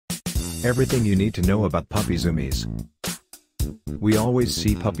Everything you need to know about puppy Zoomies. We always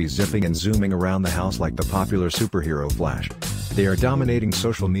see puppies zipping and zooming around the house like the popular superhero Flash. They are dominating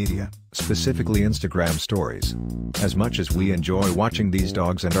social media, specifically Instagram stories. As much as we enjoy watching these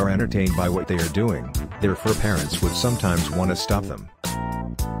dogs and are entertained by what they are doing, their fur parents would sometimes want to stop them.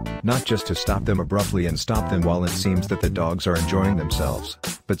 Not just to stop them abruptly and stop them while it seems that the dogs are enjoying themselves,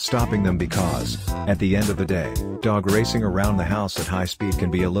 but stopping them because, at the end of the day, dog racing around the house at high speed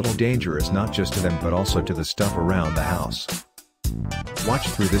can be a little dangerous not just to them but also to the stuff around the house. Watch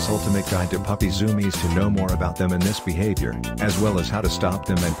through this ultimate guide to puppy Zoomies to know more about them and this behavior, as well as how to stop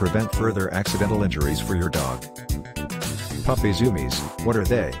them and prevent further accidental injuries for your dog. Puppy Zoomies, what are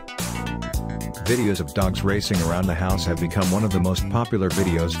they? Videos of dogs racing around the house have become one of the most popular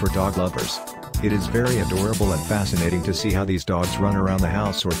videos for dog lovers. It is very adorable and fascinating to see how these dogs run around the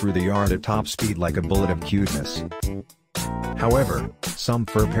house or through the yard at top speed like a bullet of cuteness. However, some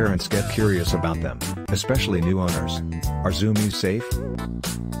fur parents get curious about them, especially new owners. Are Zoomies safe?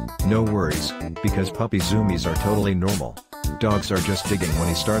 No worries, because puppy Zoomies are totally normal. Dogs are just digging when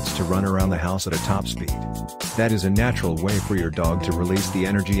he starts to run around the house at a top speed. That is a natural way for your dog to release the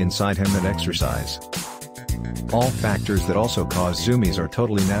energy inside him and exercise. All factors that also cause Zoomies are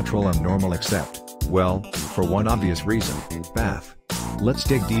totally natural and normal except, well, for one obvious reason, bath. Let's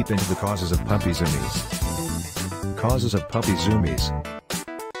dig deep into the causes of puppy Zoomies. Causes of puppy Zoomies.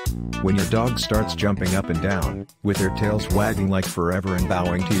 When your dog starts jumping up and down, with their tails wagging like forever and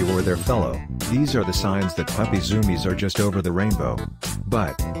bowing to you or their fellow, these are the signs that puppy Zoomies are just over the rainbow.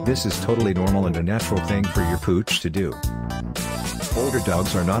 But, this is totally normal and a natural thing for your pooch to do. Older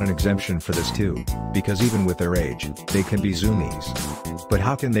dogs are not an exemption for this too, because even with their age, they can be Zoomies. But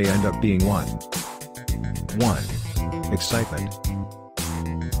how can they end up being one? 1. Excitement.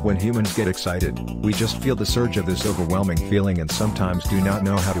 When humans get excited, we just feel the surge of this overwhelming feeling and sometimes do not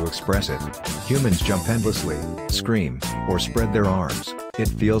know how to express it. Humans jump endlessly, scream, or spread their arms. It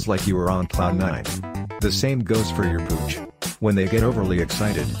feels like you are on cloud 9. The same goes for your pooch. When they get overly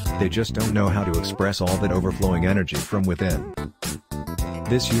excited, they just don't know how to express all that overflowing energy from within.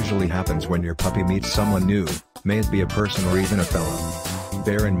 This usually happens when your puppy meets someone new, may it be a person or even a fellow.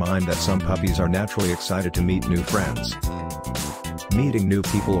 Bear in mind that some puppies are naturally excited to meet new friends. Meeting new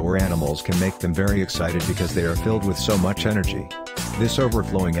people or animals can make them very excited because they are filled with so much energy. This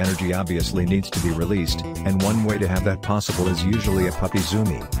overflowing energy obviously needs to be released, and one way to have that possible is usually a puppy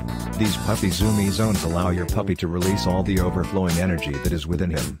Zoomie. These puppy Zoomie zones allow your puppy to release all the overflowing energy that is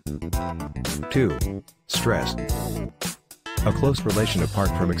within him. 2. Stress. A close relation apart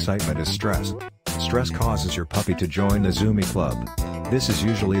from excitement is stress. Stress causes your puppy to join the Zoomie club. This is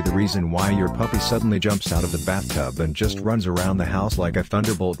usually the reason why your puppy suddenly jumps out of the bathtub and just runs around the house like a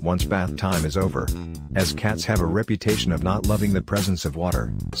thunderbolt once bath time is over. As cats have a reputation of not loving the presence of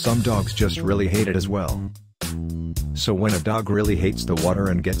water, some dogs just really hate it as well. So when a dog really hates the water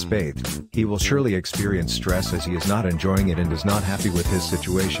and gets bathed, he will surely experience stress as he is not enjoying it and is not happy with his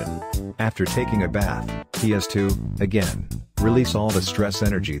situation. After taking a bath, he has to, again, release all the stress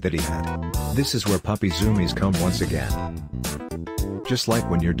energy that he had. This is where puppy Zoomies come once again. Just like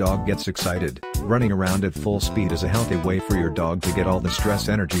when your dog gets excited, running around at full speed is a healthy way for your dog to get all the stress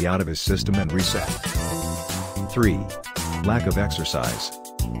energy out of his system and reset. 3. Lack of exercise.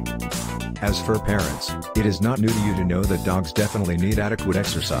 As fur parents, it is not new to you to know that dogs definitely need adequate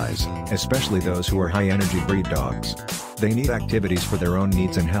exercise, especially those who are high-energy breed dogs. They need activities for their own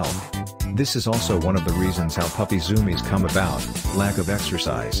needs and health. This is also one of the reasons how puppy Zoomies come about, lack of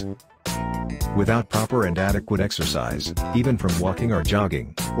exercise. Without proper and adequate exercise, even from walking or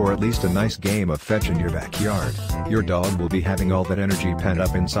jogging, or at least a nice game of fetch in your backyard, your dog will be having all that energy pent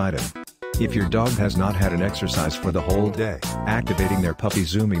up inside him. If your dog has not had an exercise for the whole day, activating their puppy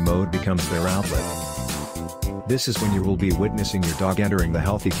Zoomie mode becomes their outlet. This is when you will be witnessing your dog entering the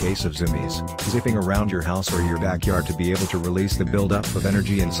healthy case of Zoomies, zipping around your house or your backyard to be able to release the buildup of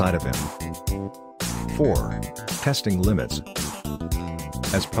energy inside of him. 4. Testing limits.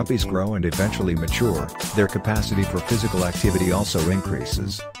 As puppies grow and eventually mature, their capacity for physical activity also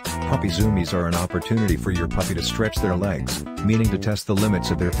increases. Puppy Zoomies are an opportunity for your puppy to stretch their legs, meaning to test the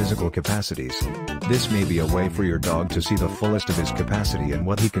limits of their physical capacities. This may be a way for your dog to see the fullest of his capacity and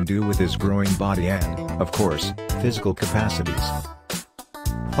what he can do with his growing body and, of course, physical capacities.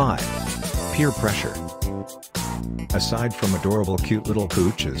 5. Peer pressure. Aside from adorable cute little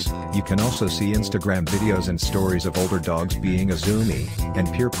pooches, you can also see Instagram videos and stories of older dogs being a Zoomie,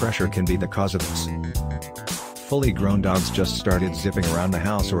 and peer pressure can be the cause of this. Fully grown dogs just started zipping around the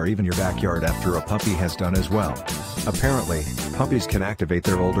house or even your backyard after a puppy has done as well. Apparently, puppies can activate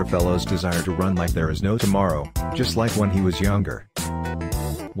their older fellow's desire to run like there is no tomorrow, just like when he was younger.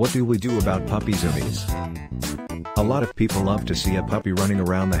 What do we do about puppy zoomies? A lot of people love to see a puppy running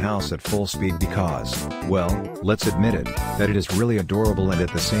around the house at full speed because, well, let's admit it, that it is really adorable and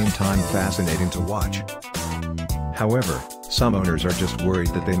at the same time fascinating to watch. However, some owners are just worried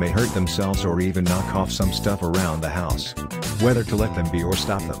that they may hurt themselves or even knock off some stuff around the house. Whether to let them be or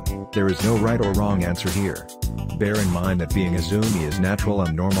stop them, there is no right or wrong answer here. Bear in mind that being a Zoomie is natural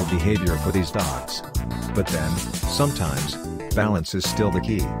and normal behavior for these dogs. But then, sometimes, balance is still the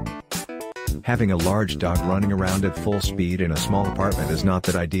key. Having a large dog running around at full speed in a small apartment is not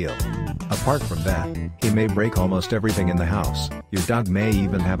that ideal. Apart from that, he may break almost everything in the house. Your dog may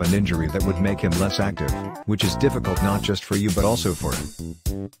even have an injury that would make him less active, which is difficult not just for you but also for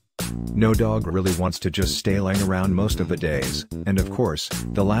him. No dog really wants to just stay laying around most of the days, and of course,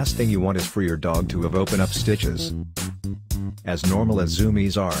 the last thing you want is for your dog to have opened up stitches. As normal as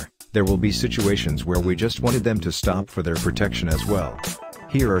Zoomies are, there will be situations where we just wanted them to stop for their protection as well.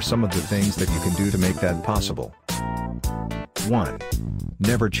 Here are some of the things that you can do to make that possible. 1.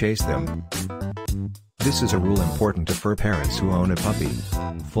 Never chase them. This is a rule important to fur parents who own a puppy.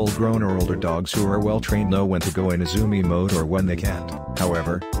 Full-grown or older dogs who are well-trained know when to go in a Zoomie mode or when they can't.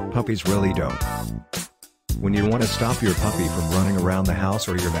 However, puppies really don't. When you want to stop your puppy from running around the house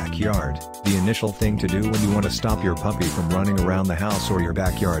or your backyard, the initial thing to do when you want to stop your puppy from running around the house or your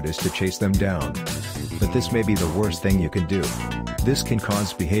backyard is to chase them down. But this may be the worst thing you can do. This can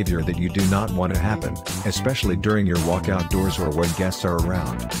cause behavior that you do not want to happen, especially during your walk outdoors or when guests are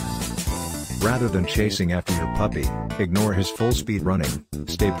around. Rather than chasing after your puppy, ignore his full speed running,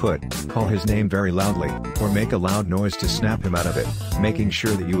 stay put, call his name very loudly, or make a loud noise to snap him out of it, making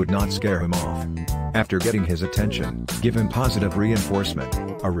sure that you would not scare him off. After getting his attention, give him positive reinforcement,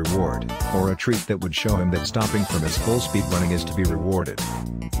 a reward, or a treat that would show him that stopping from his full speed running is to be rewarded.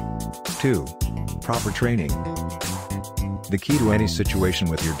 2. Proper training. The key to any situation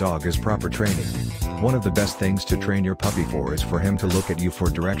with your dog is proper training. One of the best things to train your puppy for is for him to look at you for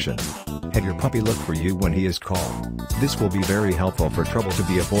direction. Have your puppy look for you when he is called. This will be very helpful for trouble to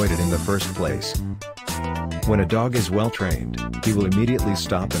be avoided in the first place. When a dog is well trained, he will immediately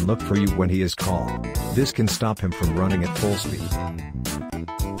stop and look for you when he is called. This can stop him from running at full speed.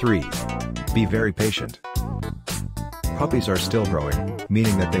 3. Be very patient. Puppies are still growing,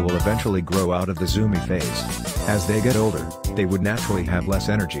 meaning that they will eventually grow out of the Zoomie phase. As they get older, they would naturally have less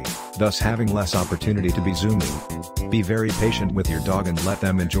energy, thus having less opportunity to be Zoomie. Be very patient with your dog and let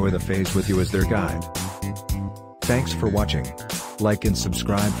them enjoy the phase with you as their guide. Thanks for watching. Like and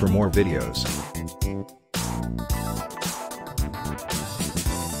subscribe for more videos.